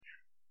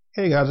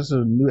Hey guys, this is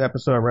a new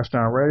episode of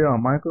Restaurant Radio.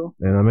 I'm Michael.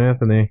 And I'm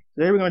Anthony.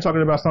 Today we're going to be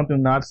talking about something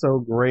not so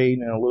great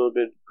and a little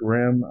bit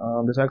grim.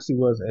 This actually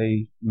was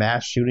a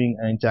mass shooting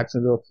in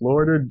Jacksonville,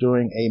 Florida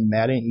during a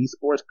Madden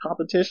esports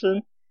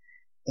competition.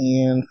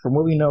 And from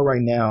what we know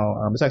right now,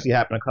 this actually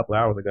happened a couple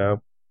hours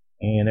ago.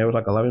 And there was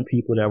like 11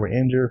 people that were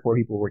injured, 4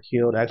 people were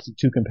killed. Actually,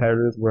 2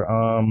 competitors were,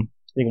 I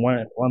think one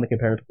of the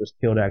competitors was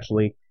killed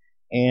actually.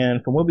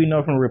 And from what we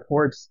know from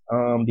reports,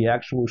 the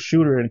actual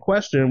shooter in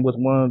question was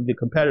one of the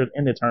competitors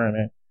in the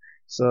tournament.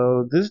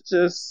 So this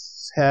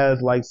just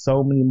has like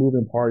so many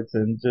moving parts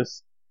and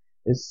just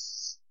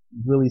it's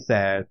really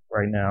sad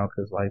right now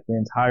because like the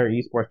entire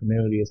esports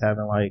community is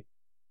having like,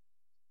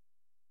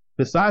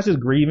 besides just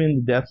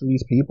grieving the deaths of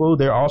these people,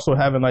 they're also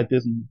having like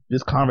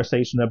this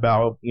conversation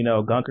about,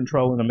 gun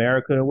control in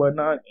America and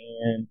whatnot.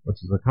 And which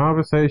is a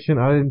conversation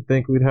I didn't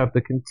think we'd have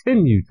to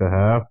continue to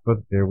have, but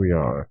here we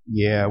are.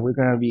 Yeah,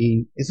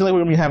 it's like we're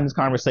gonna be having this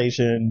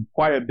conversation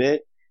quite a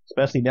bit,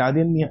 especially now.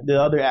 Then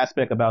the other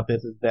aspect about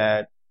this is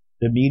that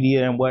the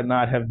media and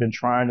whatnot have been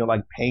trying to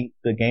like paint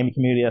the gaming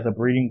community as a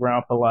breeding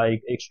ground for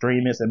like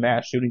extremists and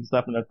mass shooting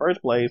stuff in the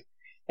first place.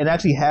 And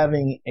actually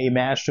having a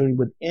mass shooting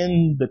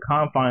within the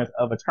confines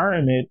of a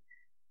tournament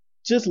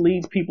just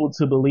leads people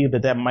to believe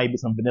that might be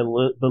some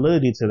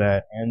validity to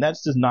that. And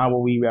that's just not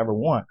what we ever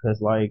want.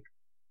 Cause like,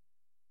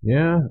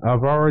 yeah,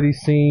 I've already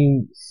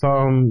seen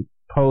some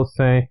posts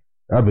saying,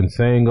 I've been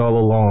saying all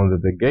along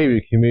that the gaming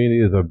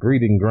community is a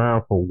breeding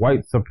ground for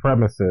white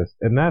supremacists.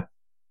 And that's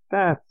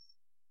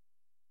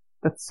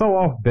so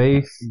off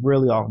base.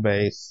 Really off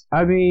base.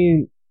 I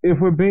mean, if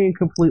we're being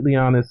completely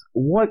honest,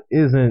 what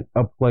isn't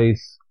a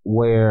place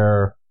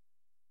where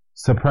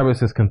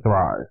supremacists can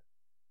thrive?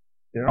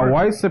 A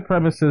white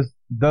supremacist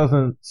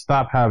doesn't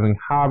stop having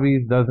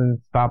hobbies,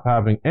 doesn't stop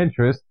having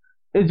interests.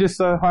 It just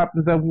so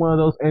happens that one of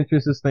those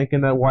interests is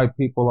thinking that white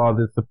people are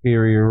the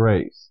superior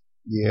race.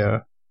 Yeah.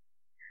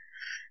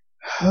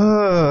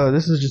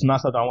 This is just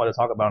not something I want to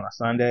talk about on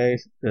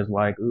Sundays because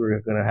like we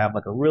were going to have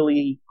like a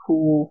really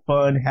cool,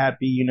 fun,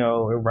 happy,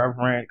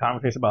 irreverent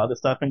conversation about other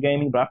stuff in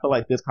gaming. But I feel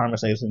like this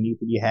conversation needs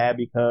to be had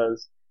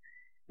because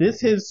this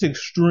hits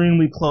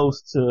extremely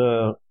close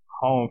to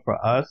home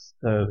for us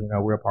because,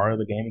 we're a part of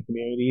the gaming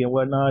community and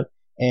whatnot.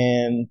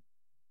 And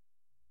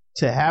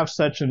to have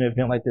such an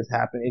event like this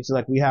happen, it's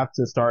like we have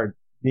to start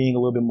being a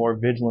little bit more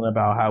vigilant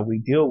about how we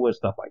deal with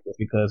stuff like this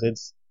because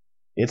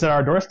it's at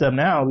our doorstep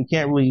now. We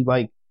can't really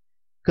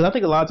because I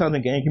think a lot of times in the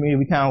gaming community,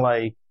 we kind of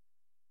like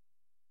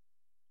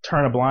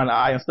turn a blind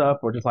eye and stuff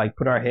or just like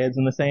put our heads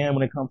in the sand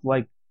when it comes to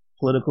like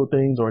political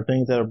things or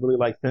things that are really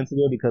like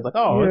sensitive because like,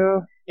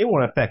 it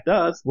won't affect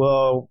us.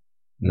 Well,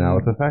 now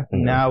it's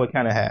affecting now us. It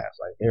kind of has.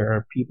 Like there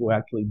are people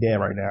actually dead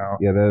right now.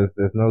 Yeah,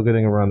 there's no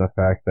getting around the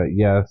fact that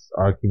yes,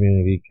 our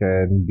community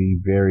can be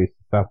very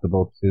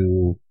susceptible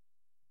to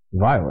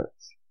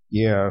violence.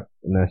 Yeah.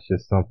 And that's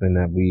just something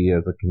that we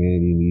as a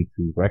community need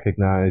to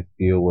recognize,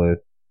 deal with,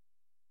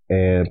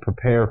 and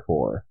prepare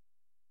for.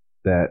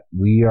 That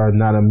we are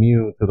not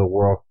immune to the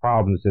world's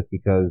problems just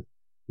because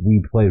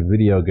we play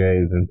video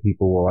games and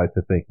people will like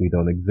to think we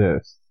don't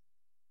exist.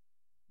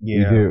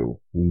 Yeah. We do.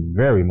 We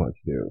very much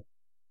do.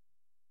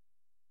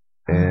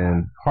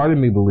 And part of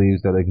me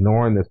believes that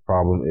ignoring this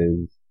problem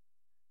is,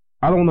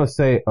 I don't want to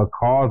say a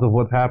cause of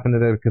what's happened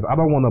today because I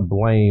don't want to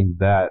blame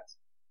that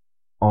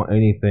on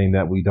anything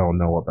that we don't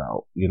know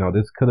about.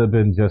 This could have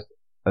been just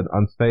an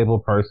unstable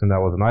person that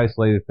was an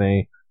isolated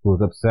thing who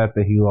was upset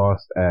that he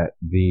lost at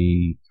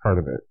the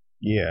tournament.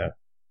 Yeah.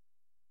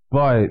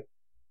 But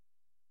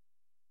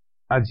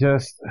it's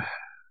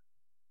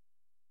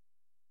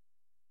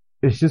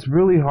just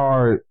really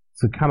hard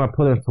to kind of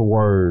put into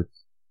words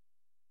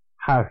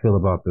how I feel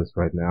about this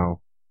right now.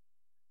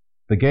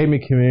 The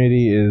gaming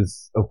community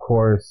is, of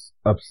course,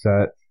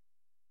 upset.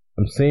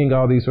 I'm seeing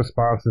all these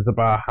responses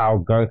about how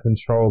gun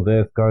control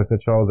this, gun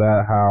control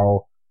that,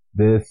 how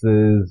this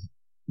is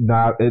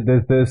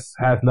this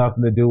has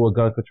nothing to do with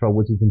gun control,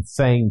 which is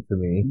insane to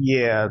me.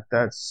 Yeah,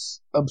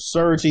 that's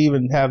absurd to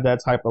even have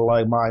that type of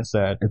like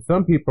mindset. And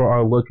some people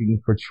are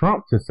looking for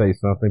Trump to say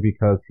something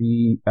because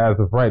he, as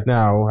of right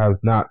now, has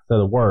not said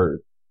a word.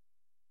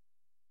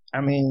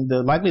 I mean,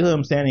 the likelihood of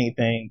him saying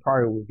anything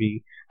probably would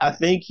be, I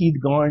think he's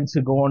going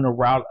to go on the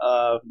route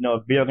of,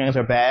 video games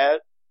are bad.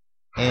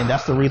 And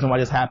that's the reason why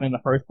this happened in the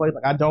first place.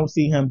 Like, I don't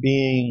see him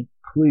being...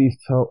 Please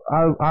tell...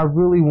 I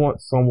really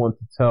want someone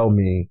to tell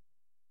me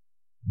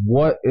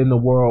what in the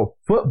world...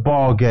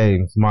 Football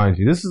games, mind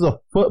you. This is a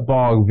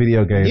football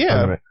video game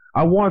tournament.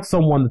 I want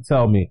someone to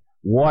tell me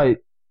what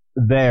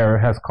there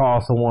has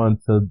caused someone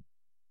to,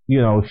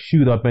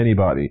 shoot up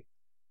anybody.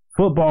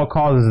 Football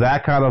causes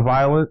that kind of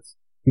violence?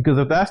 Because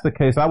if that's the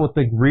case, I would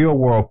think real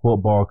world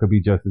football could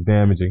be just as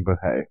damaging, but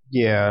hey.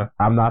 Yeah.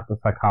 I'm not the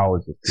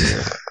psychologist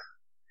here.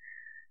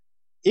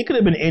 It could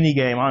have been any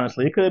game,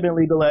 honestly. It could have been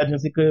League of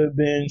Legends. It could have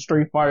been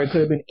Street Fighter. It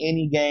could have been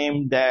any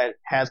game that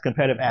has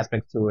competitive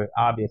aspects to it,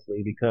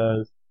 obviously,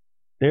 because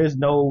there's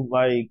no,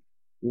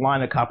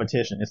 line of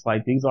competition. It's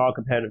like, these are all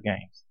competitive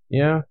games.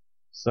 Yeah.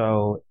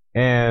 So.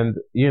 And,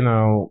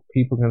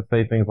 people can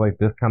say things like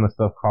this kind of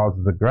stuff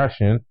causes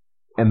aggression.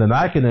 And then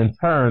I can in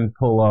turn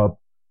pull up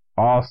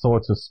all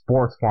sorts of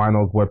sports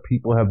finals where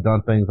people have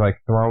done things like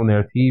thrown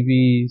their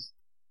TVs,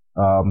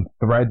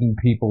 threatened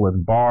people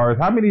in bars.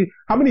 How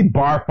many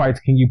bar fights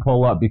can you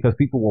pull up because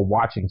people were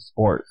watching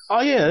sports?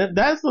 Oh yeah,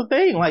 that's the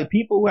thing. Like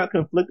people who have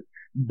conflict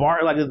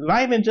like it's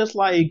not even just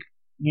like,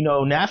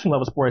 national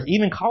level sports,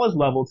 even college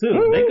level too.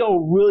 Mm-hmm. They go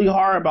really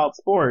hard about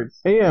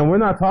sports. Yeah, and we're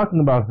not talking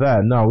about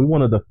that. No, we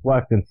want to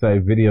deflect and say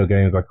video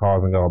games are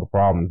causing all the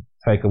problems.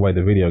 Take away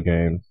the video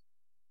games.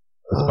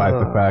 Despite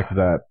the fact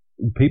that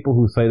people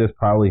who say this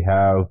probably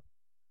have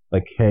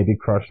like Candy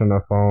Crush on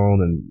their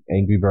phone and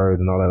Angry Birds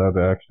and all that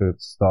other extra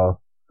stuff.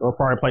 Or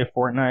probably play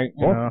Fortnite.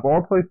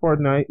 Or play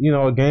Fortnite,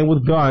 a game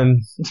with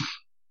guns.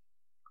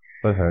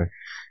 But hey.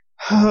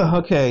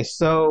 Okay,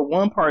 so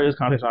one part of this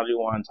conversation I do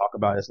want to talk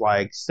about is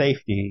like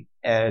safety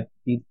at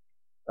these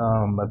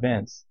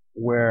events,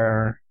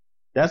 where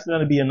that's going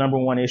to be a number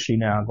one issue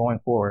now going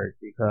forward,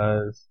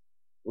 because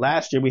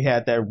last year we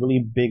had that really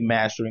big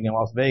mass shooting in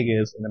Las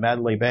Vegas in the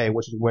Mandalay Bay,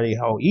 which is where they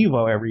hold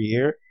Evo every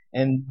year.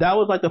 And that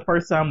was like the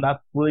first time that I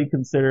really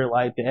considered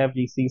like the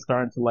FGC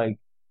starting to like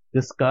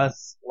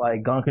discuss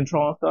like gun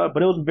control and stuff.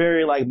 But it was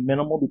very like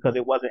minimal because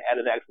it wasn't at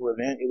an actual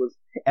event. It was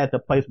at the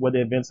place where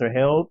the events are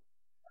held.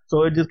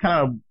 So it just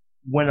kind of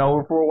went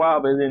over for a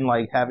while, but it didn't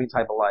like have any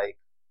type of like,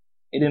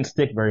 it didn't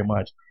stick very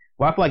much.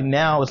 Well, I feel like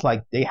now it's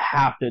like they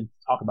have to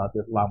talk about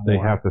this a lot more.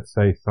 They have to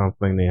say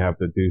something. They have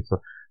to do so.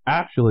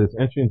 Actually, it's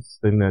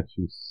interesting that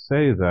you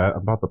say that.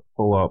 I'm about to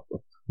pull up a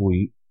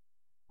tweet.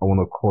 I want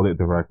to quote it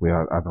directly.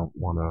 I don't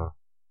want to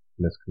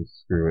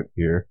misconstrue it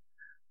here.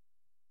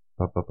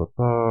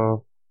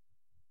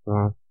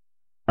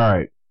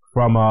 Alright.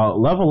 From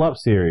Level Up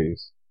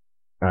series.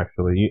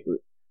 Actually,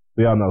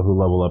 we all know who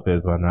Level Up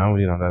is by now.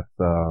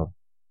 That's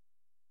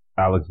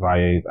Alex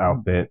Valle's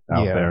outfit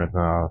out there in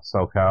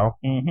SoCal.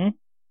 Mm-hmm.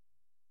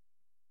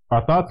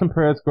 Our thoughts and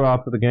prayers go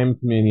out to the gaming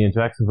community in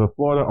Jacksonville,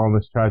 Florida on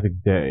this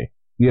tragic day.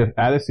 We have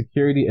added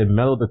security and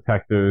metal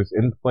detectors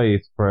in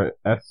place for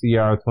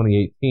SCR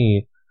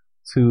 2018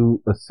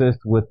 to assist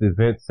with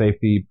event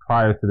safety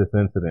prior to this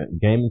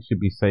incident. Gaming should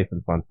be safe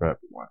and fun for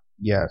everyone.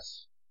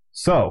 Yes.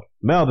 So,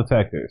 metal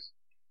detectors.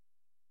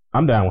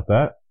 I'm down with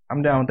that.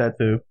 I'm down with that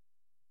too.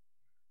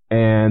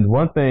 And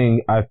one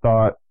thing I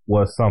thought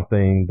was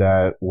something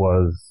that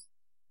was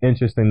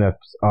interesting that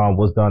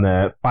was done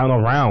at Final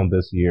Round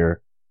this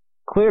year.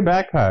 Clear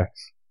backpacks.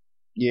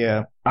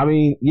 Yeah. I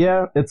mean,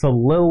 yeah, it's a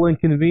little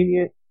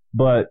inconvenient,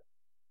 but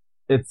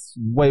it's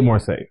way more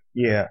safe.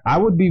 Yeah. I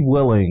would be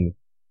willing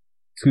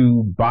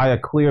to buy a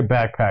clear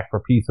backpack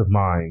for peace of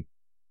mind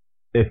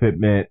if it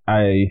meant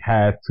I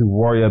had to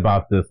worry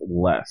about this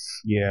less.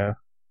 Yeah.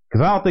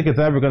 Because I don't think it's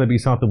ever going to be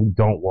something we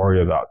don't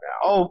worry about now.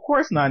 Oh, of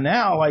course not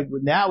now. Like,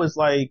 now it's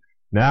like...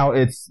 Now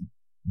it's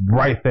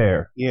right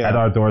there at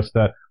our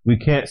doorstep. We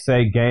can't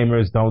say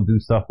gamers don't do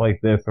stuff like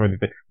this or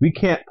anything. We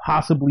can't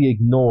possibly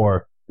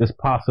ignore this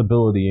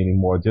possibility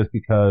anymore just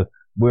because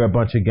we're a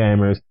bunch of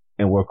gamers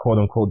and we're quote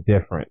unquote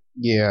different.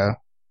 Yeah.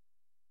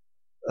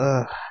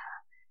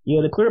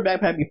 Yeah, the clear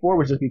backpack before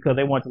was just because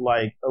they wanted to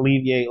like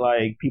alleviate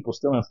like people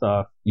stealing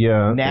stuff.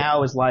 Yeah.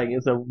 Now it's like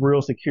it's a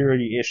real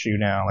security issue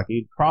now. Like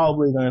you're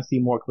probably gonna see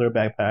more clear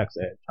backpacks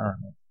at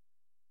tournaments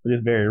for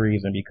this very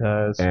reason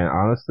because. And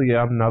honestly,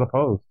 yeah, I'm not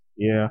opposed.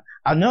 Yeah,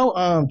 I know.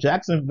 I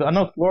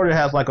know Florida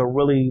has like a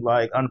really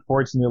like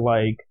unfortunate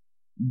like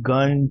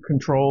gun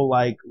control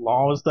like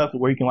law and stuff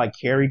where you can like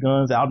carry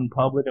guns out in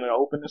public and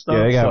open and stuff.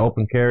 Yeah, they got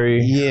open carry.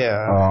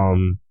 Yeah.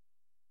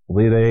 I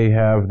believe they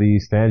have the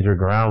stand your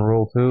ground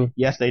rule too.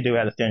 Yes, they do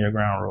have the stand your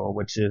ground rule,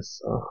 which is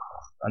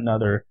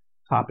another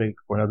topic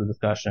for another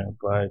discussion.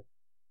 But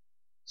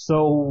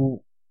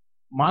so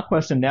my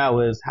question now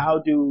is,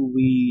 how do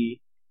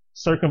we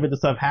circumvent the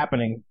stuff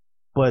happening,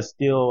 but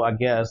still, I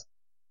guess,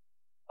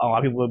 a lot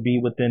of people would be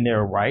within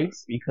their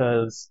rights?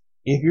 Because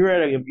if you're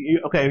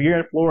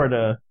in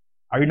Florida,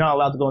 are you not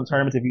allowed to go in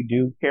tournaments if you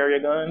do carry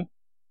a gun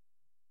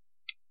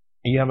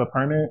and you have a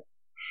permit?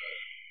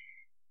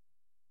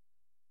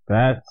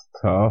 That's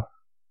tough.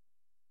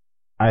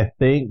 I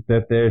think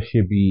that there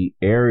should be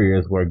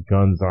areas where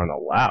guns aren't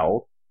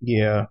allowed.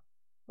 Yeah.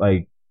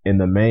 Like in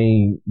the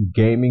main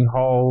gaming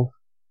halls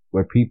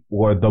where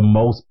the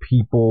most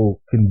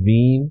people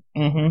convene.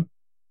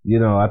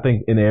 Mm-hmm. I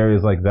think in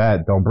areas like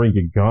that, don't bring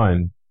your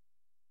gun.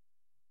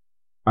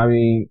 I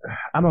mean,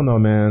 I don't know,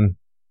 man.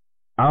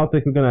 I don't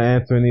think we're going to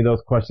answer any of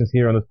those questions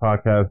here on this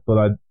podcast, but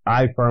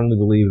I firmly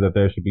believe that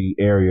there should be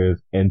areas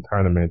in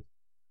tournaments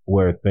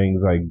where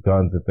things like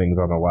guns and things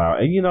aren't allowed.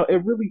 And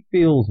it really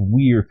feels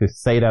weird to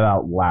say that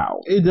out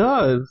loud. It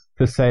does.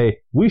 To say,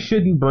 we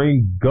shouldn't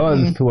bring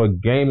guns to a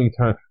gaming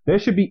tournament. There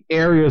should be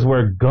areas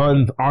where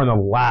guns aren't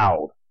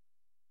allowed.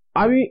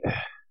 I mean,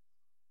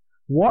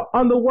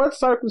 under what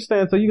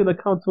circumstance are you going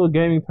to come to a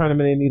gaming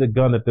tournament and need a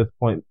gun at this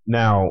point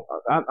now?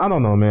 I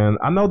don't know, man.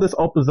 I know this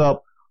opens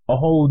up a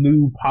whole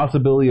new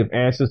possibility of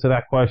answers to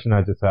that question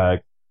I just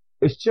had.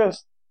 It's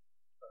just...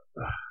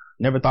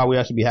 Never thought we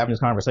actually be having this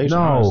conversation,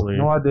 honestly.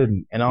 No, I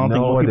didn't. And I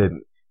don't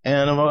think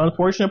And the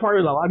unfortunate part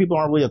is a lot of people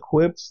aren't really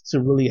equipped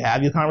to really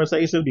have these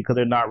conversations because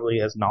they're not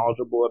really as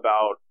knowledgeable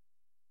about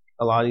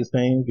a lot of these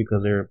things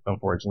because they're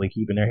unfortunately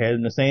keeping their head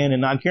in the sand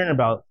and not caring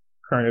about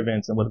current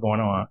events and what's going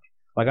on.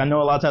 Like I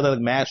know a lot of times like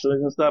mass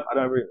shootings and stuff,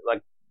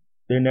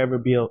 there's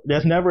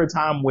never a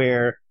time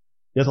where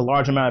there's a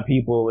large amount of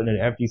people in the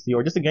FGC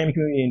or just the gaming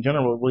community in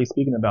general really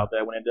speaking about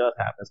that when it does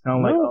happen. It's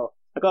kind of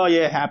oh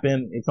yeah, it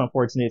happened. It's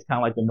unfortunate. It's kind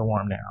of like the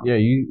norm now. Yeah,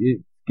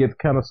 it gets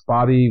kind of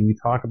spotty. We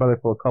talk about it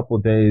for a couple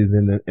of days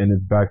and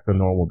it's back to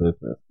normal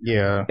business.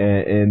 Yeah.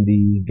 And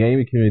the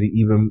gaming community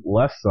even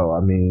less so.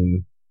 I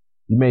mean,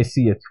 you may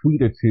see a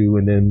tweet or two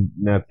and then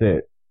that's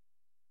it.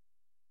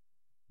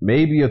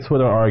 Maybe a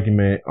Twitter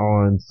argument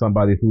on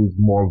somebody who's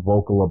more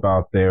vocal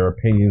about their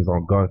opinions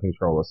on gun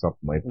control or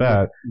something like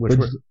that.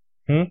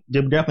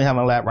 They're definitely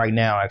having a lap right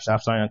now. Actually,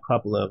 I've seen a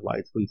couple of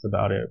like tweets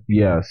about it.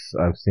 Yes,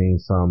 I've seen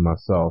some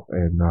myself,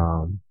 and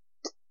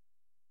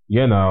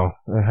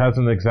it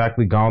hasn't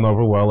exactly gone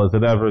over well as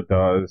it ever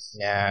does.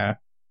 Yeah.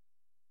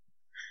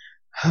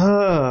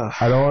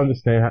 I don't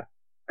understand.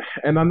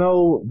 And I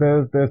know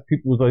there's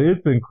people who's like,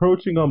 it's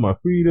encroaching on my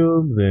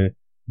freedoms and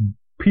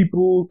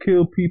people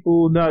kill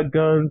people, not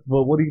guns.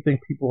 But what do you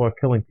think people are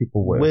killing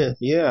people with?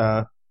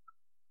 Yeah.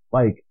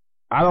 Like,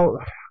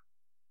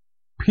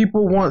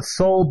 people want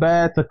so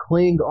bad to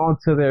cling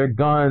onto their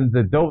guns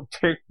and don't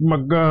take my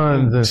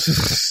guns.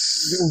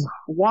 And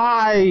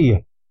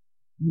why?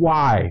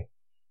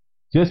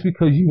 Just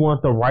because you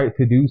want the right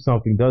to do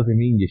something doesn't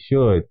mean you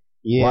should.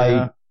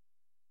 Yeah.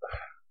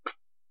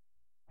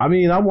 I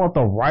want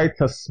the right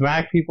to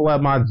smack people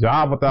at my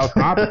job without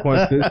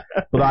consequences,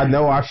 but I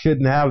know I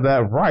shouldn't have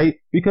that right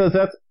because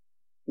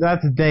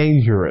that's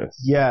dangerous.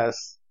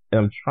 Yes. And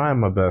I'm trying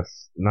my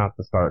best not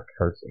to start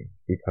cursing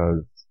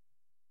because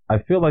I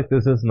feel like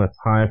this isn't a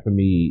time for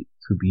me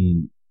to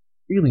be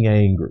feeling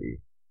angry.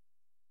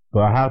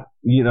 But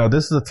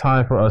this is a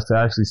time for us to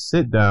actually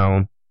sit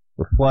down,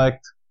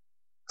 reflect,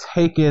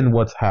 take in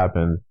what's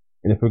happened.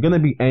 And if we're going to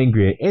be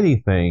angry at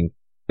anything,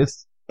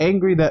 it's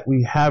angry that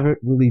we haven't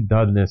really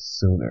done this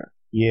sooner.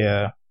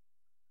 Yeah.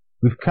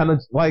 We've kind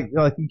of, like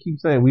you keep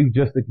saying, we've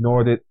just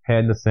ignored it, head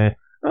in the sand.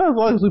 As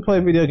long as we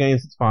play video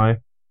games, it's fine.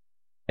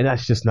 And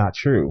that's just not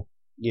true.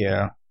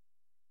 Yeah.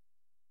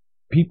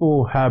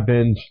 People have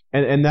been,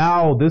 and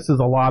now this is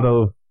a lot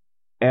of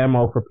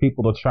ammo for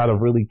people to try to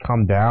really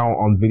come down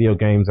on video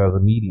games as a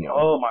medium.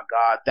 Oh my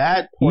God,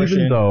 that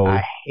portion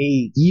I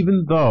hate.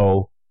 Even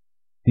though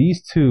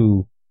these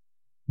two,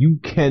 you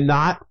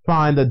cannot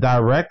find a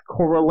direct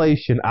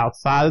correlation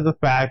outside of the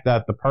fact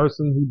that the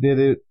person who did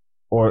it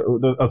or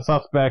a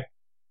suspect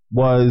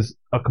was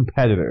a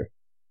competitor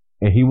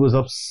and he was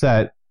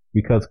upset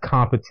because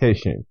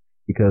competition.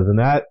 Because in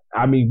that,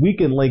 we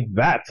can link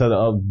that to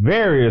a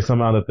various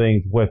amount of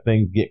things where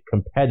things get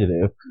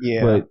competitive.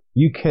 Yeah. But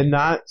you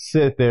cannot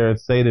sit there and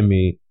say to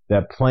me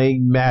that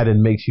playing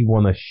Madden makes you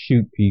want to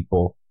shoot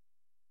people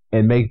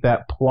and make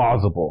that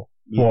plausible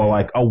for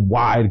like a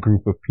wide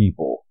group of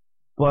people.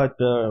 But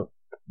the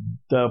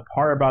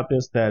part about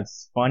this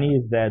that's funny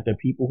is that the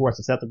people who are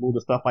susceptible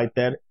to stuff like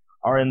that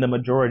are in the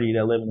majority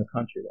that live in this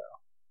country, though.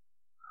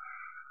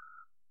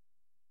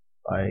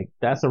 Like,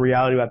 that's a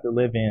reality we have to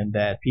live in,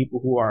 that people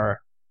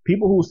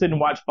who sit and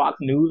watch Fox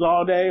News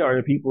all day are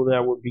the people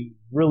that would be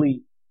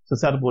really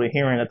susceptible to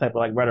hearing that type of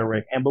like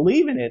rhetoric and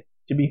believing it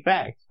to be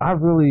fact.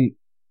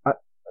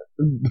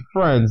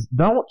 Friends,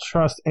 don't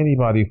trust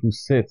anybody who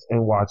sits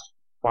and watches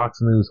Fox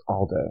News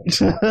all day.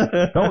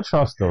 Don't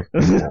trust those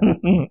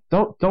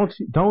people.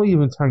 Don't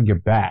even turn your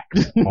back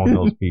on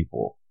those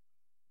people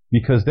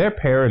because they're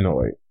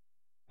paranoid,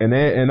 and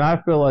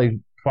I feel like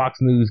Fox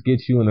News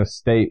gets you in a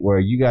state where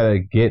you gotta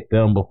get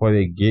them before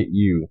they get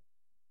you.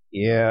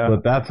 Yeah,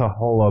 but that's a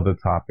whole other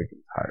topic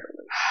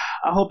entirely.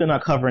 I hope they're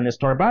not covering this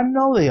story, but I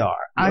know they are.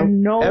 I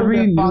know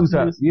every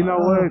news. You know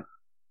what?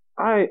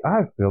 I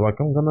feel like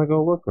I'm gonna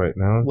go look right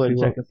now.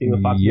 Check and see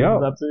what Fox News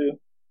is up to.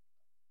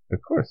 Of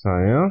course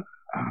I am.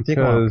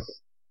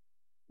 Because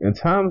in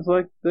times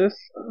like this,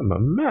 I'm a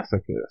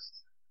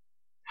masochist.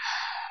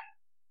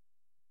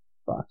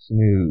 Fox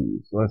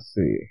News. Let's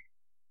see.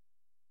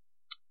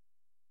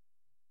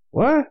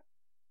 What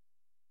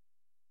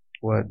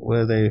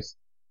are they?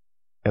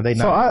 Are they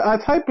not? So I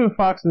type in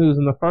Fox News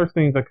and the first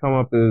things that come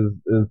up is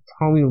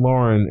Tony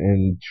Lauren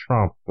and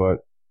Trump.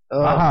 But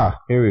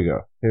here we go.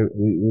 Here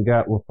we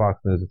got what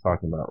Fox News is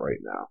talking about right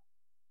now.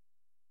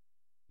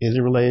 Is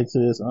it related to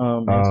this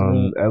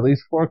incident? At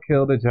least 4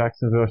 killed at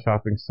Jacksonville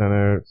shopping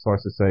center.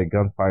 Sources say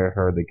gunfire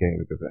heard the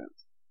gaming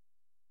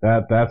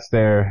event. That's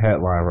their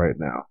headline right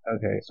now.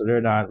 Okay, so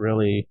they're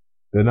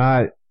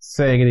not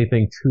saying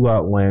anything too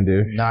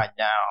outlandish. Not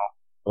now,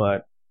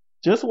 but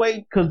just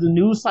wait because the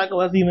news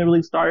cycle hasn't even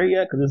really started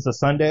yet because it's a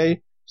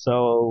Sunday.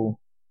 So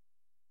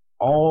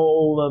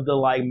all of the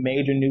like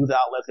major news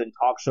outlets and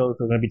talk shows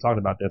are going to be talking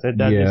about this.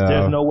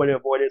 There's no way to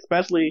avoid it,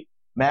 especially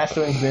mass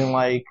shootings been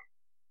like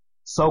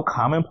so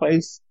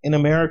commonplace in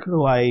America.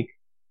 Like,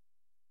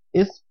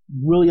 it's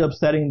really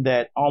upsetting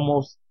that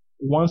almost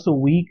once a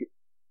week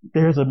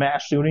there's a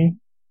mass shooting.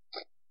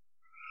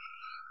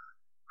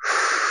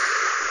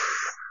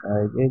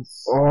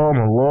 It's oh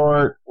my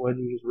lord! What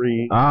did you just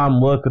read? I'm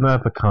looking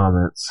at the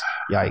comments.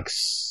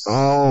 Yikes!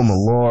 Oh my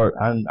lord!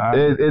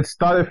 It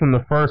started from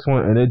the first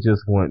one and it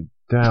just went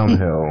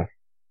downhill.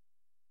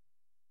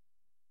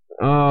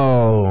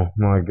 Oh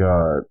my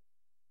god!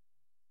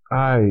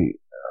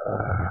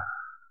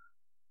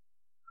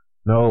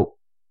 Nope.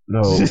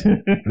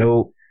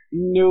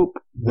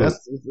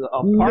 That's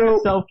a part of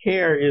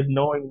self-care is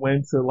knowing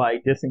when to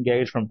like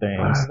disengage from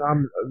things.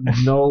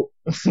 Nope.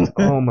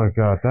 Oh my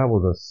god, that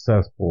was a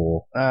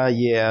cesspool.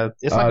 Yeah,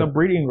 it's like a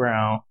breeding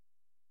ground.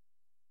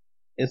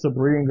 It's a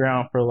breeding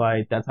ground for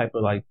like that type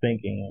of like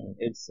thinking.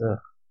 It's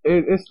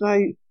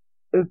like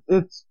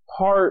it's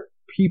part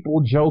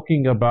people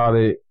joking about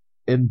it,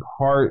 in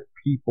part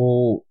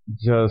people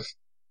just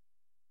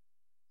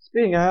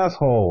being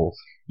assholes.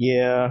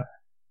 Yeah.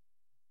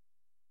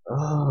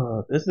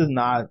 This is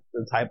not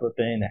the type of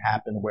thing that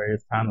happened where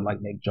it's time to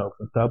like make jokes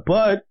and stuff.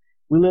 But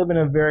we live in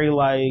a very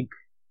like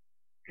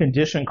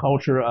conditioned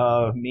culture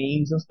of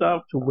memes and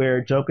stuff to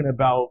where joking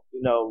about,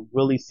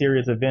 really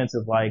serious events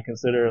is like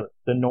considered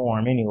the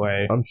norm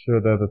anyway. I'm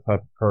sure they're the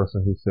type of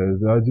person who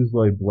says, I just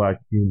like black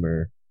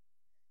humor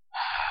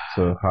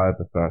to hide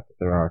the fact that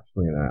they're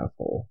actually an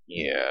asshole.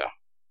 Yeah.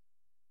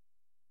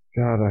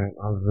 God,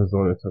 I've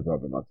resorted to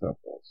rubbing my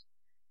temples.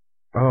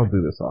 I don't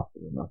do this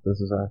often enough. This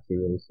is actually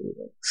really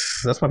soothing.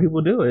 That's why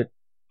people do it.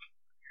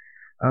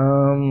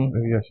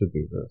 Maybe I should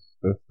do this.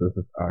 This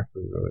is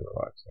actually really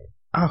relaxing.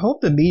 I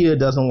hope the media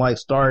doesn't like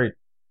start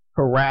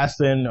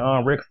harassing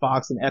Rick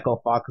Fox and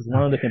Echo Fox, because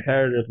one of the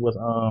competitors was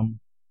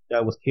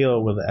that was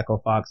killed was Echo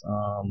Fox.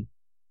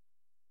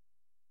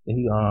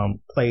 He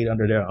played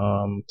under their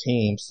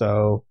team.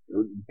 So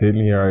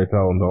didn't he already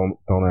tell him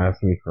don't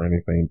ask me for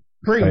anything?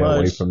 Pretty Stay much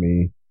away from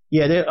me.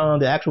 Yeah,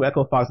 the actual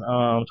Echo Fox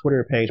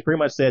Twitter page pretty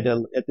much said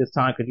that at this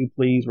time, could you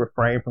please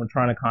refrain from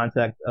trying to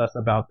contact us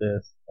about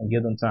this and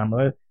give them time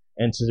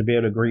and to be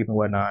able to grieve and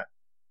whatnot.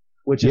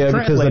 Which is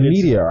because the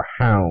media are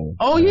hounds.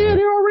 Oh yeah,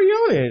 they're already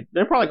on it.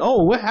 They're probably like,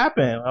 oh, what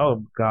happened?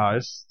 Oh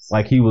gosh.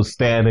 Like he was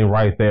standing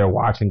right there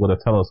watching with a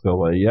telescope.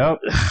 Like, yep,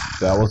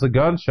 that was a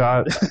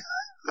gunshot.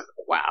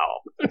 Wow.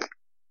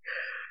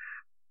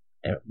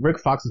 And Rick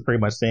Fox is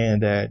pretty much saying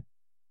that,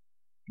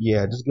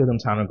 yeah, just give them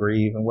time to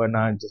grieve and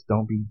whatnot. Just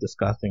don't be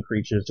disgusting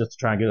creatures just to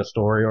try and get a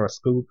story or a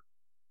scoop.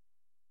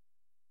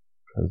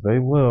 Because they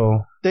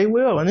will. They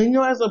will. And then,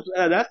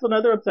 that's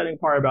another upsetting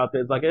part about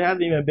this. Like, it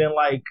hasn't even been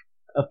like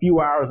a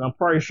few hours. I'm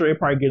pretty sure they're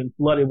probably getting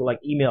flooded with like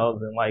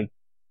emails and like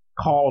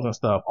calls and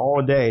stuff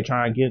all day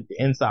trying to get the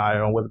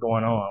inside on what's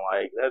going on.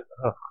 Like, that's,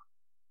 wow,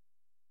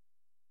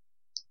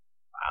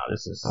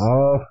 this is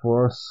all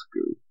for a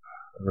scoop.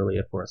 Really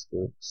for a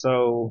scoop.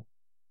 So,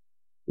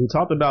 we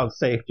talked about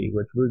safety,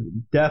 which we're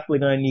definitely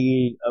going to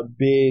need a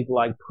big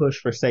like push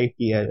for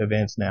safety at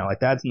events now. Like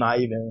that's not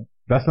even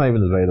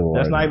debatable.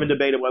 That's not even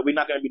debatable. We're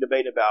not going to be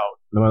debating about.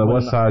 No matter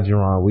what side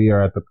you're on, we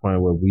are at the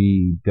point where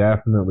we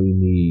definitely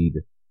need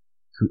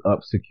to up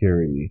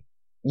security.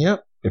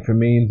 Yep. If it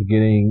means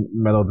getting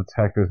metal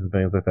detectors and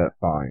things like that,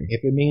 fine.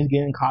 If it means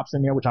getting cops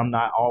in there, which I'm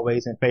not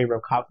always in favor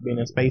of cops being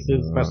in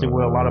spaces, especially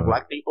with a lot of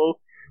black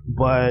people.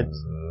 But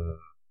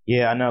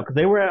yeah, I know, because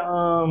they were at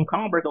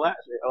Common Breaker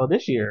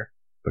this year.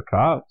 The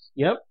cops?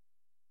 Yep.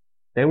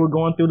 They were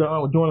going through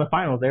during the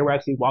finals. They were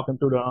actually walking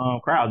through the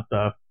crowd and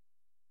stuff.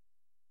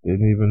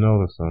 Didn't even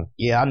notice them.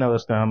 Yeah, I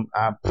noticed them.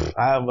 I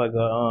have like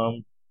a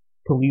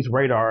police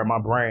radar in my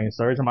brain,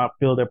 so every time I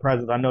feel their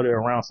presence, I know they're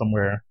around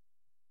somewhere.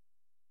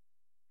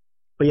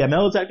 But yeah,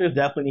 metal detectors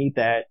definitely need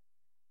that.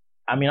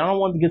 I mean, I don't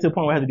want to get to the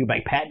point where I have to do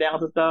like pat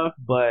downs and stuff,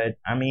 but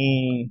I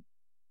mean.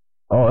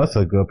 Oh, that's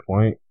a good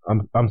point.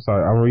 I'm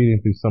sorry. I'm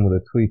reading through some of the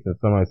tweets and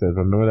somebody says,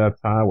 remember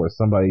that time where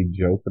somebody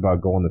joked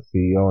about going to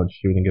CEO and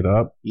shooting it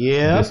up?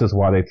 Yeah. This is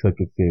why they took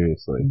it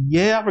seriously.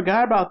 Yeah, I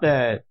forgot about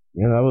that.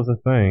 Yeah, that was a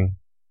thing.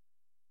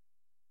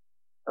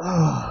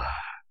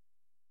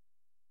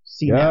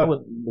 See, now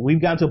we've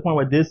gotten to a point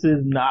where this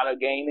is not a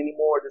game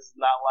anymore. This is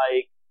not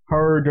like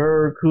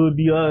her, could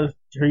be us,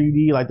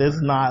 3D. Like, this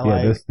is not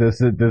like.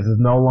 This is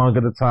no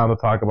longer the time to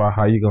talk about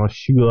how you're going to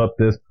shoot up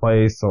this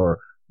place or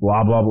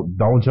blah, blah, blah.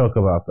 Don't joke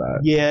about that.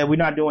 Yeah, we're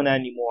not doing that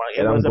anymore.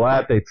 And I'm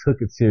glad they took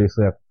it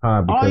seriously at the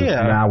time because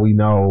now we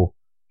know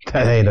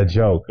that ain't a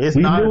joke. We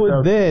knew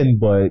it then,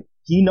 but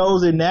he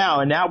knows it now,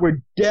 and now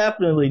we're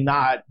definitely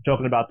not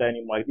joking about that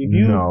anymore. Like, if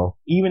you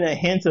even a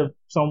hint of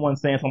someone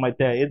saying something like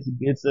that,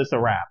 it's just a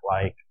wrap.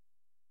 Like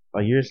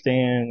you're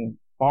staying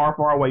far,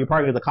 far away. You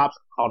probably get the cops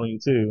called on you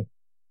too.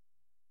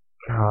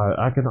 God,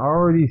 I can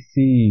already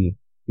see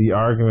the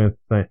arguments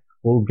saying,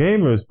 well,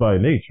 gamers by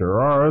nature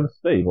are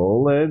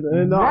unstable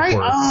and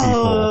awkward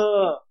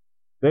people.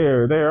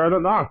 They're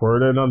an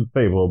awkward and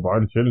unstable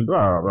bunch and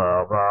blah,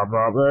 blah,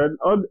 blah, blah,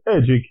 and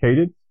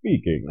uneducated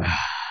speaking.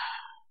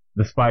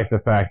 Despite the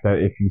fact that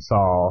if you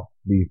saw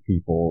these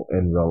people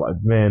in real life,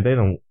 man, they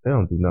don't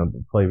do nothing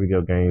but play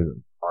video games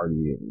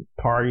and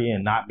party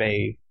and not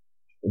bathe.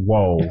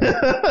 Whoa. We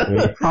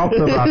talked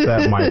about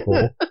that,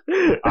 Michael.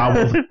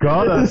 I was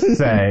gonna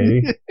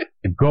say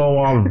go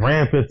on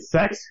rampant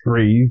sex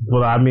sprees,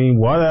 but I mean,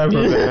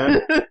 whatever,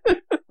 man.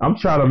 I'm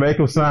trying to make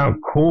them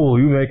sound cool.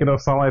 You making them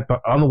sound like the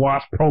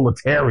unwashed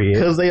proletariat.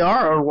 Because they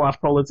are unwashed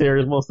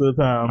proletariats most of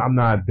the time. I'm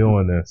not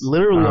doing this.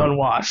 Literally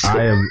unwashed.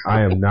 I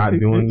am not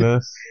doing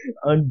this.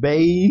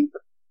 Unbathed.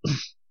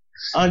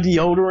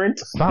 Undeodorant.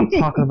 Stop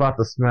talking about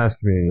the Smash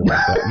Community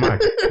like that. My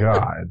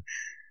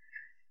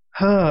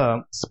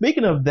God.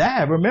 Speaking of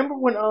that, remember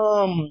when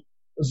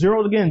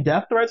Zero was getting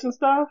death threats and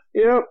stuff?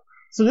 Yep.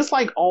 So this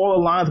like all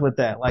aligns with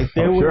that. Like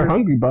they were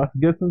Hungry about to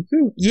get some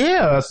too.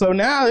 Yeah. So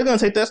now they're gonna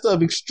take that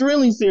stuff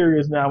extremely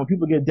serious now when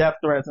people get death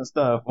threats and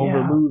stuff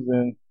over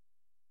losing.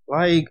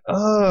 Like,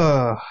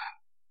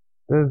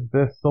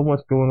 there's so much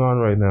going on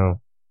right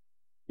now.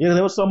 Yeah,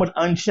 there was so much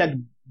unchecked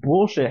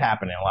bullshit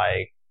happening.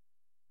 Like,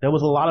 there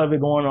was a lot of it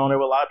going on. There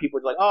were a lot of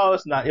people like, oh,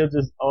 it's not. It was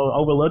just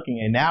overlooking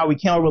it. Now we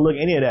can't overlook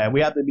any of that.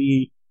 We have to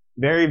be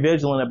very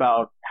vigilant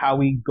about how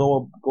we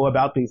go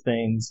about these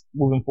things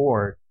moving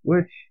forward.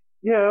 Which,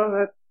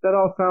 yeah, that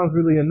all sounds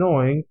really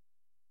annoying.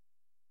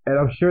 And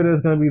I'm sure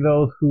there's going to be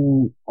those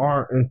who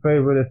aren't in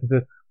favor of this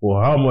and say,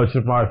 well, how much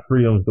of my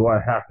freedoms do I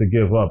have to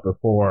give up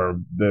before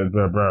the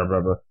blah, blah,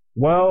 blah, blah.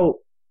 Well,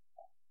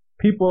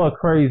 people are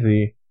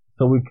crazy,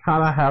 so we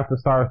kind of have to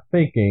start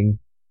thinking,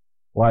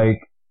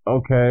 like,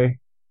 okay,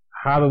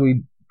 how do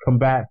we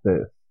combat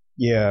this?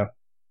 Yeah.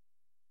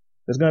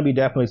 There's going to be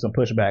definitely some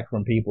pushback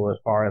from people as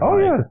far as... Oh,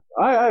 yeah.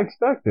 I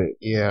expect it.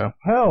 Yeah.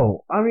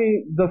 Hell, I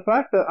mean, the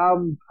fact that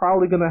I'm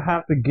probably going to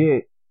have to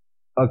get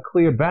a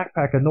clear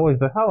backpack annoys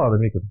the hell out of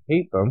me because I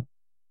hate them.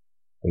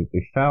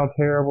 They sound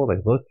terrible.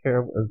 They look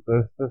terrible.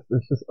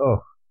 It's just, ugh.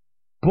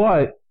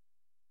 But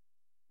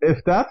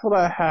if that's what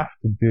I have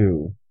to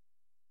do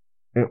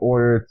in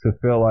order to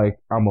feel like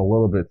I'm a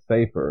little bit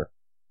safer,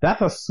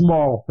 that's a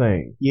small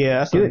thing. Yeah,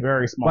 that's a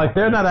very small thing. Like,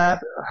 they're not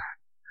asking...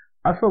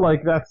 I feel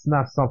like that's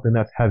not something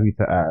that's heavy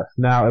to ask.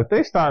 Now, if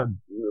they start,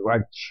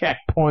 like,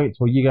 checkpoints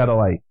where you gotta,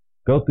 like,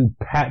 go through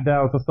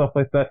pat-downs and stuff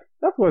like that,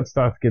 that's where it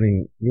starts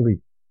getting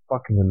really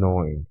fucking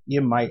annoying.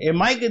 It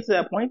might get to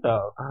that point,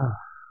 though.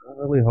 I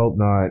really hope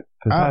not.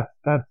 Cause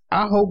that's...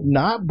 I hope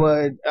not,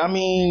 but, I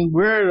mean,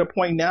 we're at a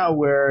point now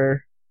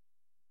where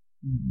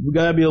we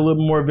gotta be a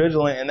little more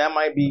vigilant, and that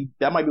might be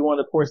one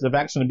of the courses of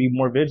action, to be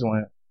more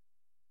vigilant.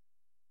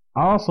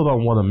 I also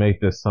don't want to make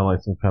this sound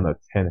like some kind of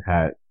tin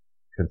hat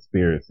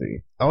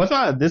conspiracy. Oh, it's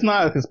not. This is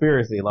not a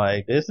conspiracy.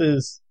 Like, this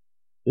is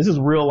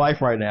real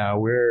life right now.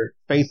 We're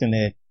facing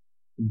it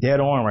dead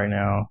on right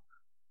now.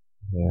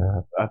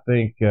 Yeah, I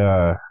think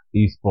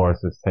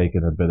esports has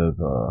taken a bit of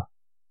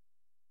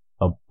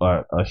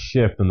a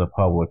shift in the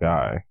public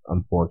eye,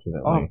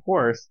 unfortunately. Oh, of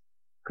course,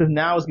 because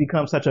now it's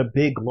become such a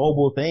big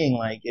global thing.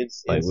 Like,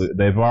 it's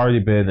they've already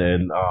been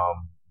in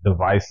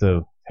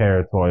divisive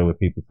territory with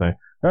people saying,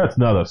 that's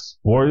not a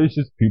sport, it's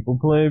just people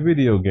playing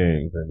video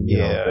games. And, you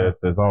know,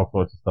 there's all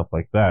sorts of stuff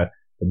like that.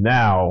 But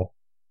now,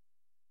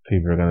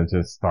 people are gonna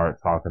just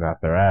start talking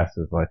out their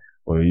asses like,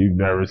 well, you've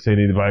never seen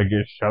anybody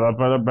get shut up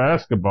at a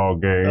basketball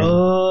game.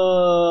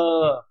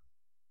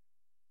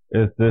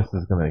 This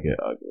is gonna get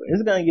ugly.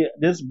 It's gonna get,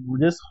 this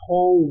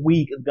whole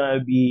week is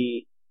gonna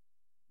be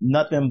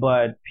nothing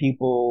but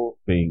people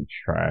being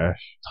trash.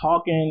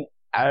 Talking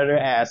out of their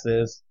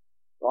asses.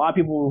 A lot of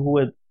people who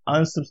would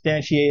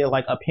unsubstantiated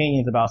like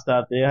opinions about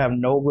stuff they have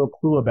no real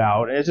clue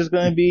about. It's just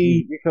going to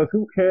be, because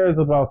who cares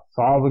about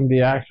solving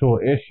the actual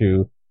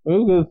issue?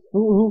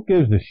 Who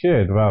gives a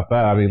shit about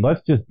that? I mean,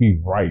 let's just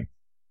be right.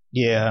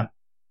 Yeah.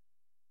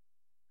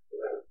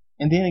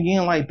 And then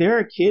again, like, there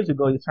are kids who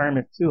go to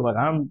tournaments too. Like,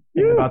 I'm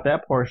thinking about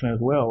that portion as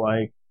well.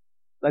 Like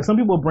some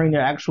people bring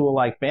their actual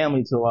like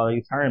family to a lot of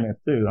these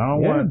tournaments too. I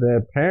don't want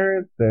their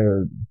parents,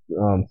 their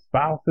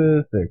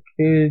spouses, their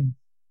kids,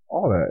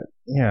 all that.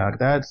 Yeah,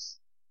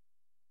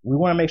 we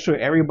want to make sure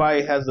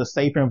everybody has a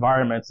safe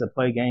environment to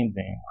play games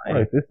in.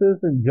 Right. This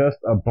isn't just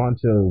a bunch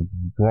of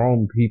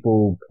grown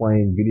people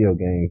playing video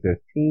games. There's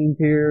teens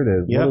here.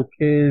 There's little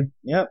kids.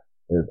 Yep.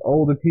 There's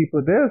older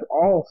people. There's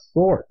all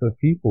sorts of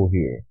people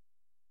here.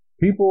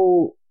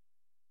 People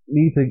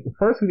we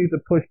need to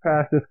push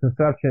past this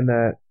conception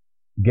that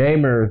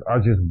gamers are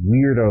just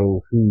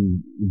weirdos who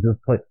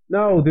just play.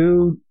 No,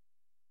 dude.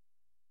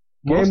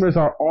 Gamers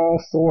are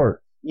all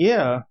sorts.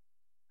 Yeah.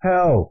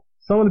 Hell,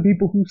 some of the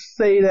people who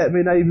say that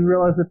may not even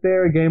realize that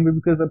they're a gamer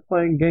because they're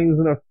playing games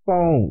on their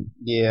phone.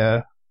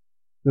 Yeah.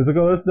 It's like,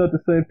 oh, that's not the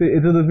same thing.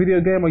 Is it a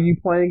video game? Are you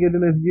playing it?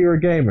 And if you're a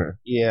gamer?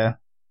 Yeah.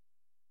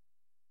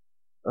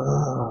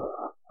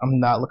 I'm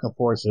not looking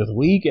forward to this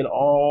week at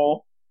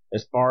all.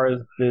 As far as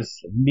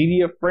this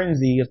media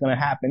frenzy is going to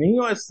happen. And you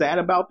know what's sad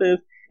about this?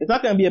 It's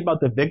not going to be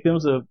about the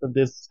victims of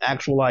this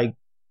actual like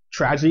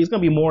tragedy. It's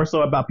going to be more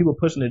so about people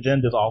pushing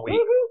agendas all week.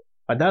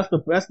 Like that's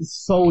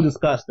so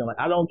disgusting. Like,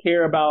 I don't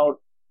care about,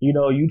 you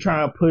know, you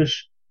trying to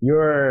push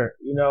your,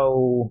 you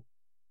know,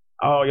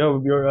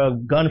 your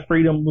gun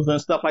freedoms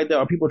and stuff like that,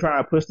 or people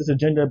trying to push this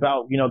agenda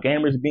about, you know,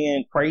 gamers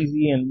being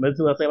crazy and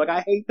mental. Like,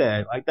 I hate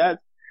that. Like,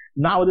 that's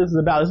not what this is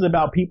about. This is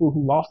about people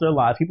who lost their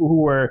lives, people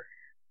who were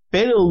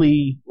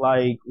fatally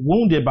like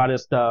wounded by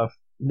this stuff,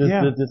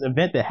 this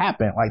event that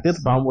happened. Like,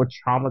 this, some were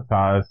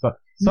traumatized.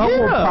 Some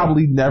will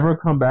probably never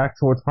come back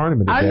to a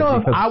tournament again. I know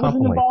if I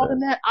wasn't involved in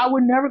that, I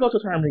would never go to a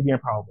tournament again,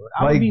 probably.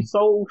 I would be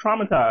so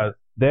traumatized.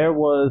 There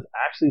was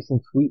actually some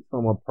tweets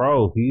from a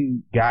pro. He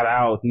got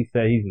out. He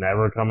said he's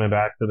never coming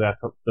back to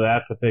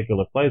that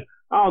particular place.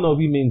 I don't know if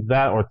he means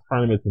that or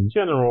tournaments in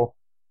general.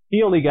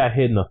 He only got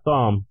hit in the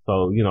thumb,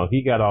 so,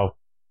 he got off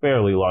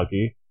fairly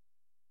lucky.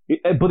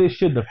 But it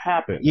shouldn't have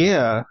happened.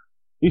 Yeah.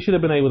 He should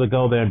have been able to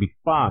go there and be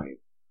fine.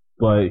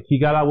 But he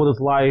got out with his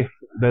life.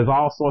 There's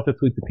all sorts of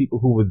tweets of people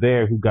who were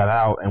there who got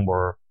out and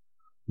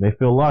they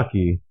feel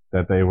lucky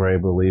that they were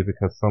able to leave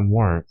because some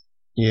weren't.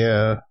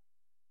 Yeah.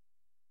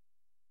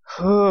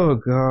 Oh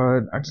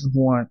God. I just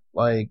want,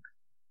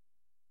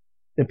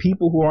 the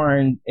people who are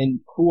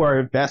who are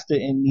invested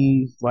in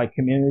these,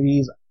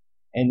 communities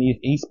and these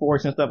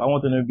esports and stuff, I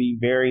want them to be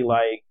very,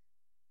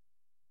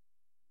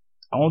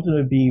 I want them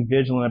to be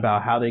vigilant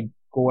about how they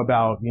go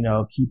about,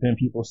 keeping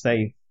people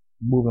safe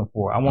moving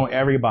forward. I want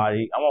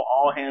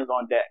all hands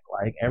on deck.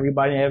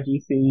 Everybody in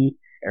FGC,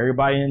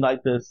 everybody in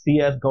the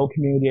CSGO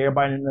community,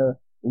 everybody in the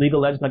League of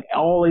Legends,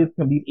 all these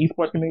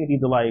esports communities need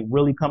to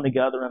really come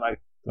together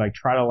and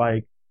try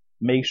to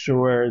make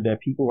sure that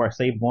people are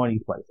safe going to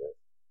these places.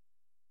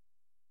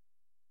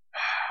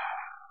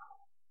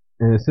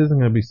 And this isn't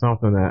going to be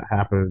something that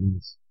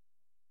happens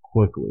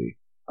quickly.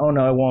 Oh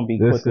no, it won't be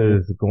quickly.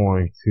 This is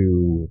going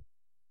to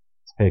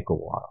take a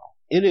while.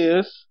 It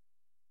is.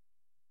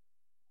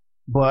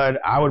 But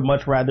I would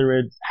much rather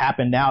it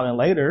happen now than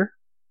later.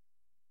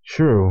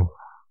 True.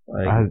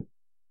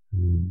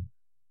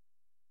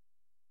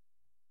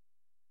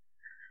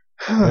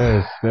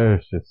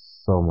 There's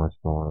just so much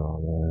going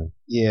on, man.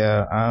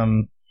 Yeah.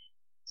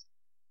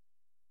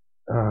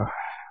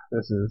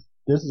 This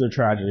is a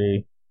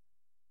tragedy.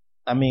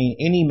 I mean,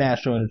 any mass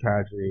showing is a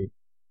tragedy.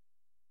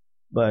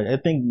 But I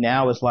think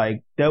now it's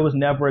there was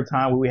never a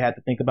time where we had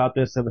to think about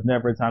this. There was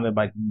never a time to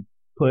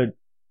put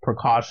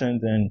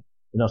precautions and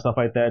stuff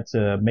like that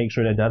to make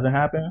sure that doesn't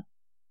happen.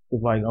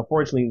 Because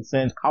unfortunately,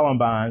 since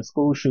Columbine,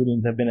 school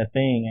shootings have been a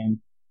thing, and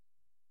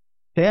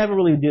they haven't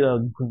really did a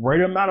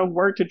great amount of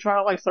work to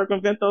try to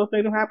circumvent those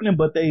things from happening,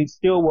 but they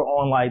still were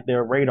on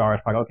their radar.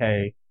 It's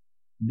okay,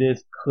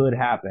 this could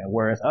happen.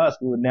 Whereas us,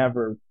 we were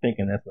never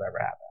thinking this would ever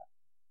happen.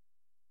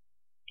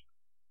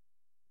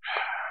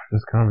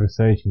 This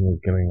conversation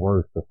is getting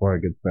worse before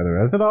it gets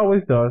better, as it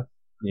always does.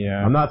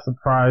 Yeah. I'm not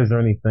surprised or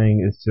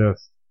anything. It's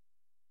just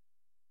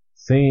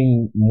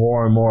seeing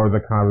more and more of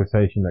the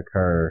conversation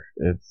occur.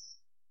 This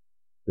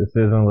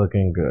isn't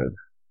looking good.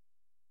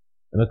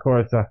 And of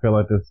course, I feel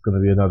like this is going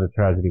to be another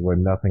tragedy where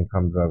nothing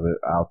comes of it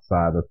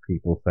outside of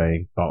people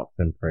saying thoughts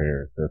and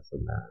prayers, this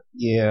and that.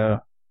 Yeah.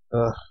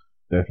 Ugh.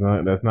 There's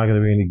not going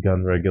to be any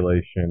gun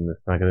regulation.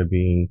 There's not going to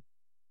be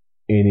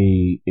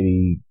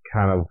any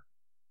kind of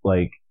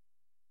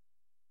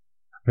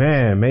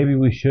man, maybe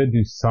we should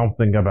do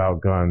something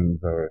about guns,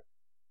 or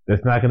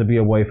there's not going to be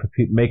a way for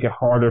make it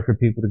harder for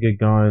people to get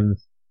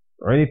guns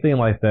or anything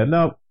like that.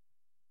 Nope.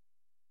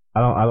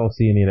 I don't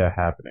see any of that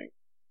happening.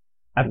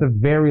 At the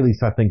very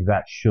least, I think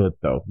that should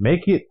though.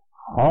 Make it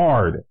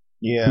hard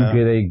to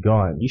get a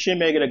gun. You shouldn't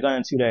make it a gun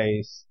in 2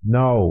 days.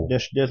 No.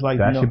 There's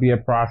that should be a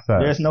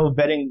process. There's no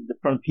vetting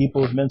from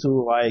people's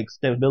mental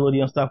stability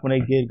and stuff when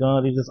they get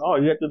guns. It's just,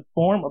 you have the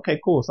form? Okay,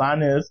 cool. Sign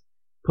this.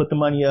 Put the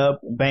money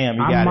up, bam, you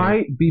got it. I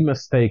might be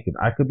mistaken.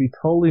 I could be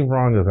totally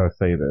wrong as I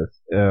say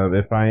this.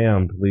 If I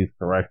am, please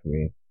correct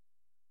me.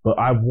 But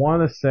I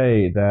want to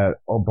say that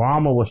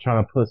Obama was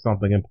trying to put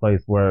something in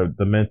place where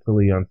the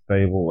mentally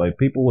unstable,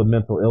 people with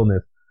mental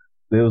illness,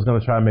 they was going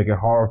to try to make it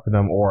hard for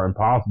them or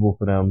impossible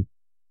for them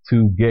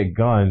to get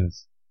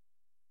guns.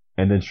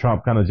 And then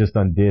Trump kind of just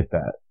undid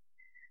that.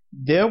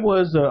 There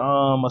was a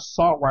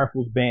assault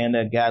rifles ban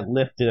that got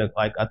lifted,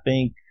 I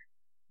think,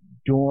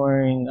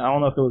 during, I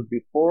don't know if it was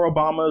before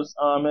Obama's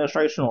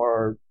administration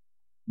or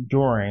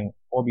during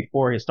or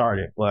before it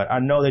started, but I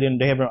know they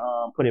haven't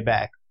put it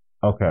back.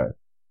 Okay.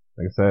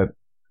 Like I said,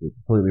 you're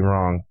completely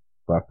wrong,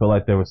 but I feel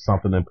like there was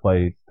something in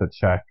place to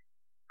check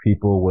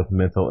people with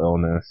mental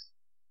illness,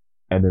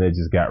 and then it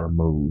just got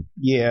removed.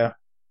 Yeah.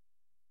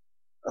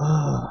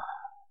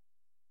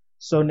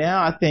 So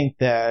now I think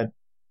that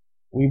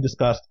we've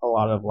discussed a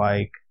lot of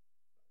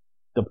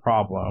the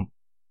problem,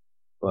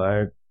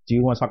 but do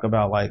you want to talk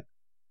about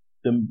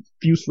the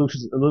few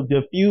solutions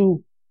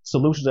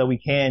that we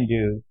can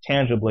do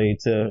tangibly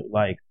to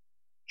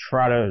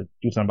try to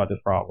do something about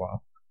this problem?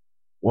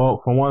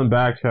 Well, for one,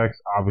 back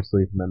checks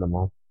obviously is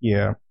minimal.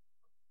 Yeah.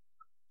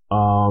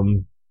 I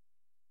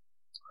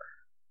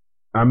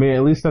mean,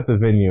 at least at the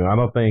venue, I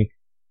think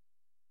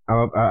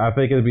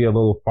it'd be a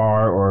little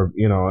far, or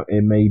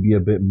it may be a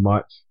bit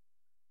much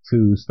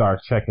to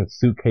start checking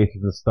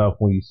suitcases and stuff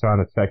when you're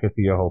trying to check into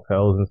your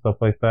hotels and stuff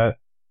like that.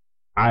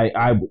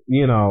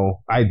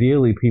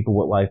 Ideally people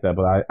would like that,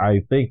 but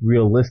I think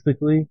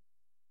realistically,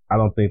 I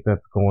don't think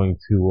that's going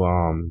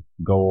to,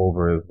 go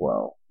over as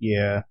well.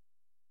 Yeah.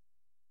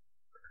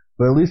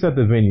 But at least at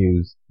the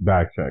venues,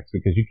 back checks,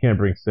 because you can't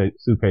bring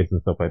suitcases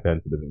and stuff like that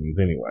into the venues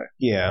anyway.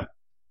 Yeah.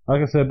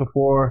 Like I said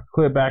before,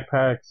 clear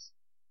backpacks.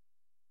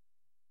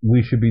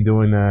 we should be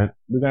doing that.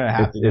 We're gonna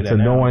have to do that. It's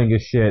annoying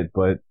as shit,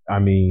 but I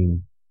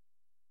mean,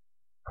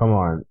 come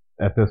on.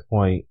 At this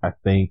point, I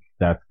think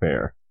that's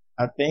fair.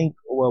 I think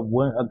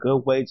a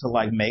good way to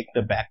like make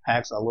the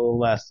backpacks a little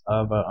less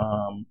of a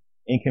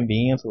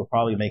inconvenience would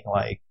probably make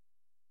like,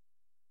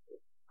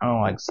 I don't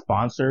know, like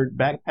sponsored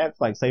backpacks.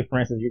 Like say for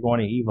instance you're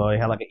going to Evo, they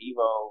have like an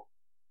Evo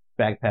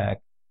backpack.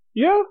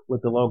 Yeah.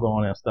 With the logo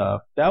on it and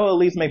stuff. That will at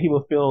least make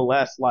people feel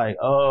less like,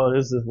 oh,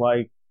 this is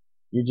like,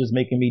 you're just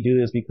making me do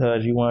this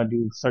because you want to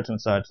do such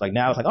and such. Like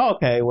now it's like, oh,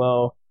 okay,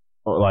 well.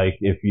 Or like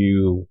if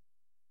you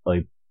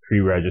like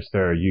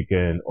pre-register, you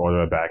can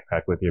order a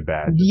backpack with your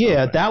badge.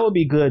 Yeah, that would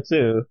be good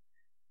too.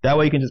 That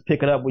way you can just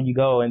pick it up when you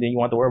go and then you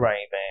won't have to worry about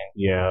anything.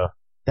 Yeah.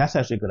 That's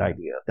actually a good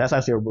idea. That's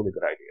actually a really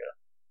good idea.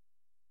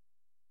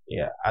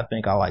 Yeah, I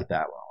think I like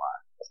that one a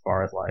lot. As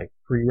far as like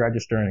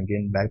pre-registering and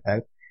getting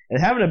backpacks. And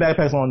having the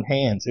backpacks on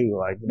hand too,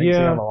 like you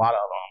have a lot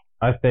of them.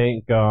 I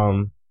think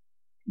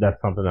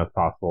that's something that's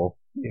possible.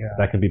 Yeah.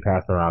 That can be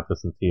passed around to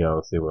some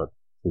TOs, see what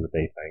they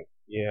think.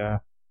 Yeah.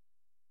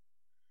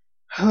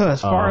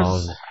 As far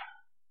as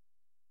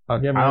I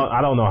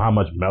don't know how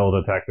much metal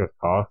detectors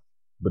cost,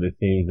 but it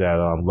seems that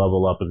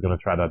Level Up is going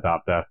to try to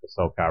adopt that for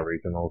SoCal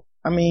Regionals.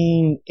 I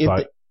mean,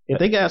 if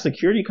they got a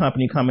security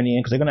company coming in,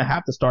 because they're going to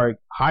have to start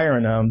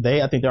hiring them,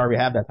 I think they already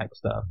have that type of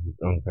stuff.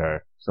 Okay.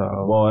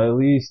 So, well, at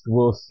least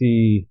we'll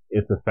see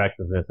its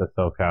effectiveness at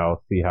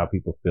SoCal, see how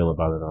people feel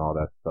about it and all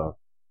that stuff.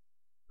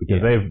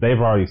 Because they've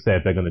already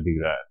said they're going to do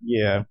that.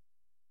 Yeah.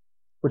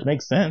 Which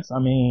makes sense. I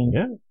mean,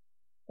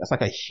 that's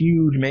like a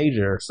huge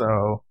major.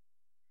 So,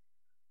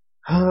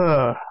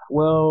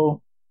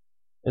 well,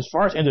 as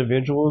far as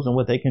individuals and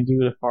what they can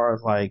do as far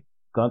as like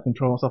gun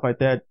control and stuff like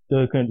that,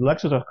 the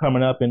elections are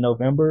coming up in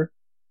November.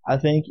 I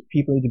think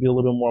people need to be a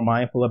little bit more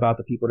mindful about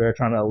the people they're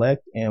trying to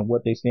elect and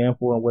what they stand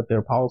for and what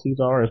their policies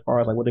are as far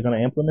as like what they're going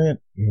to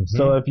implement. Mm-hmm.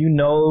 So if you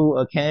know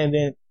a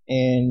candidate,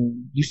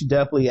 and you should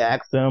definitely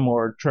ask them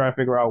or try to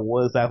figure out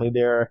what exactly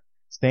their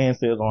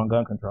stance is on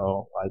gun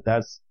control. Like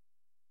that's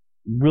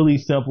really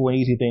simple and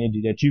easy thing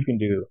to do that you can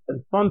do.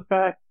 And fun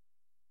fact,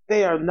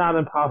 they are not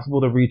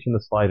impossible to reach in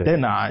the slightest. They're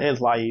not. It's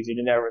a lot easier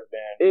than ever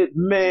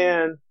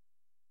been.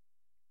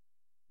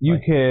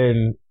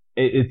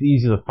 It's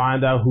easy to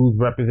find out who's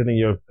representing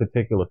your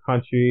particular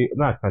country.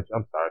 Not country,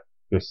 I'm sorry.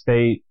 Your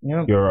state,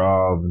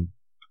 your,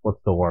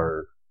 what's the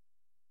word?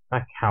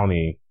 Not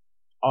county.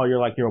 Oh, you're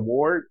like your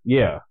ward?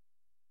 Yeah.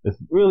 It's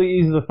really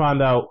easy to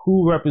find out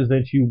who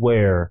represents you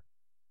where.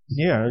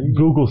 Yeah.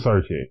 Google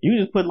search it. You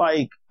just put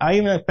like, I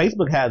even like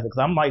Facebook has it, cause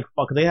I'm like,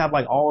 fuck, they have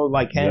like all of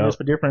like candidates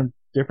for different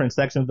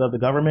sections of the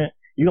government.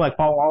 You can like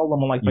follow all of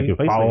them on like Facebook. You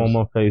can follow them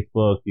on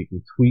Facebook. You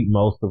can tweet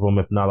most of them,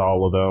 if not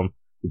all of them.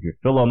 If you're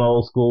feeling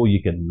old school,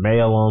 you can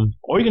mail them.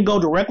 Or you can go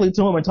directly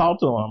to them and talk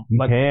to them.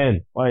 You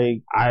can.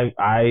 Like, I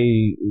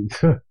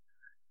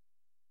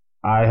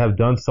have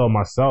done so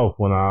myself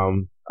when I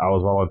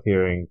was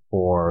volunteering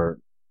for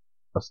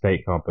a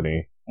state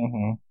company.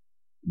 Mm-hmm.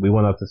 We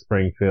went up to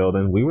Springfield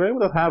and we were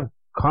able to have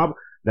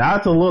now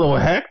it's a little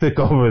hectic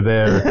over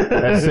there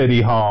at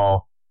City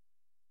Hall,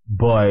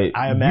 but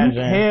I imagine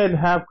you can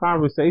have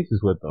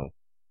conversations with them.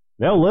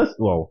 They'll listen.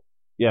 Well,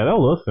 yeah,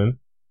 they'll listen.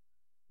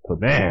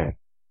 But man,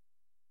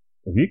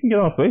 if you can get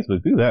on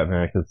Facebook, do that,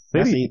 man. Cause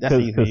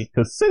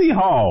City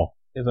Hall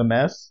is a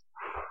mess.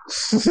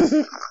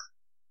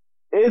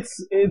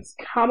 It's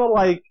kind of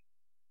like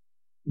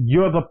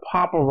you're the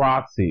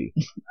paparazzi.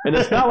 And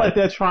it's not like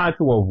they're trying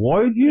to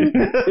avoid you.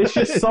 It's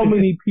just so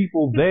many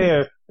people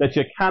there that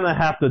you kind of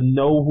have to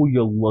know who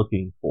you're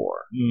looking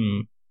for.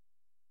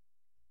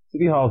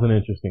 City Hall is an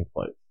interesting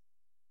place.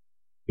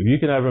 If you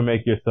can ever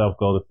make yourself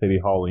go to City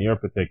Hall in your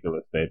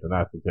particular state, then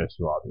I suggest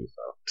you all do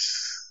so.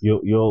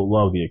 You'll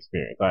love the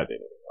experience. I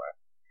did anyway.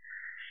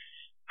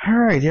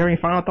 Alright, do you have any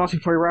final thoughts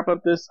before we wrap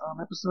up this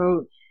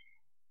episode?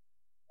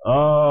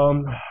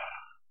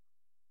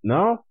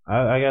 No,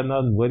 I got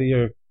nothing witty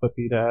or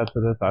quippy to add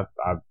to this. I've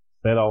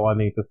said all I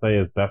need to say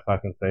as best I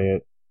can say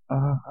it.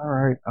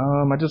 Alright.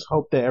 I just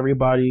hope that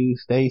everybody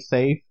stays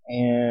safe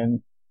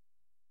and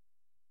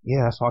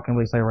yeah, that's all I can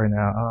really say right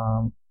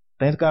now.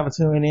 Thanks guys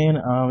for tuning in.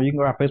 You can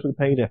go to our Facebook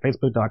page at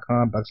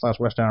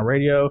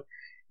facebook.com/rushdownradio.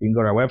 You can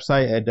go to our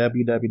website at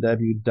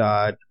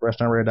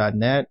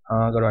www.rushdownradio.net.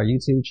 Go to our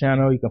YouTube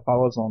channel. You can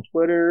follow us on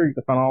Twitter. You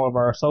can find all of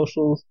our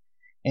socials.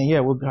 And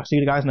yeah, we'll see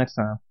you guys next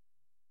time.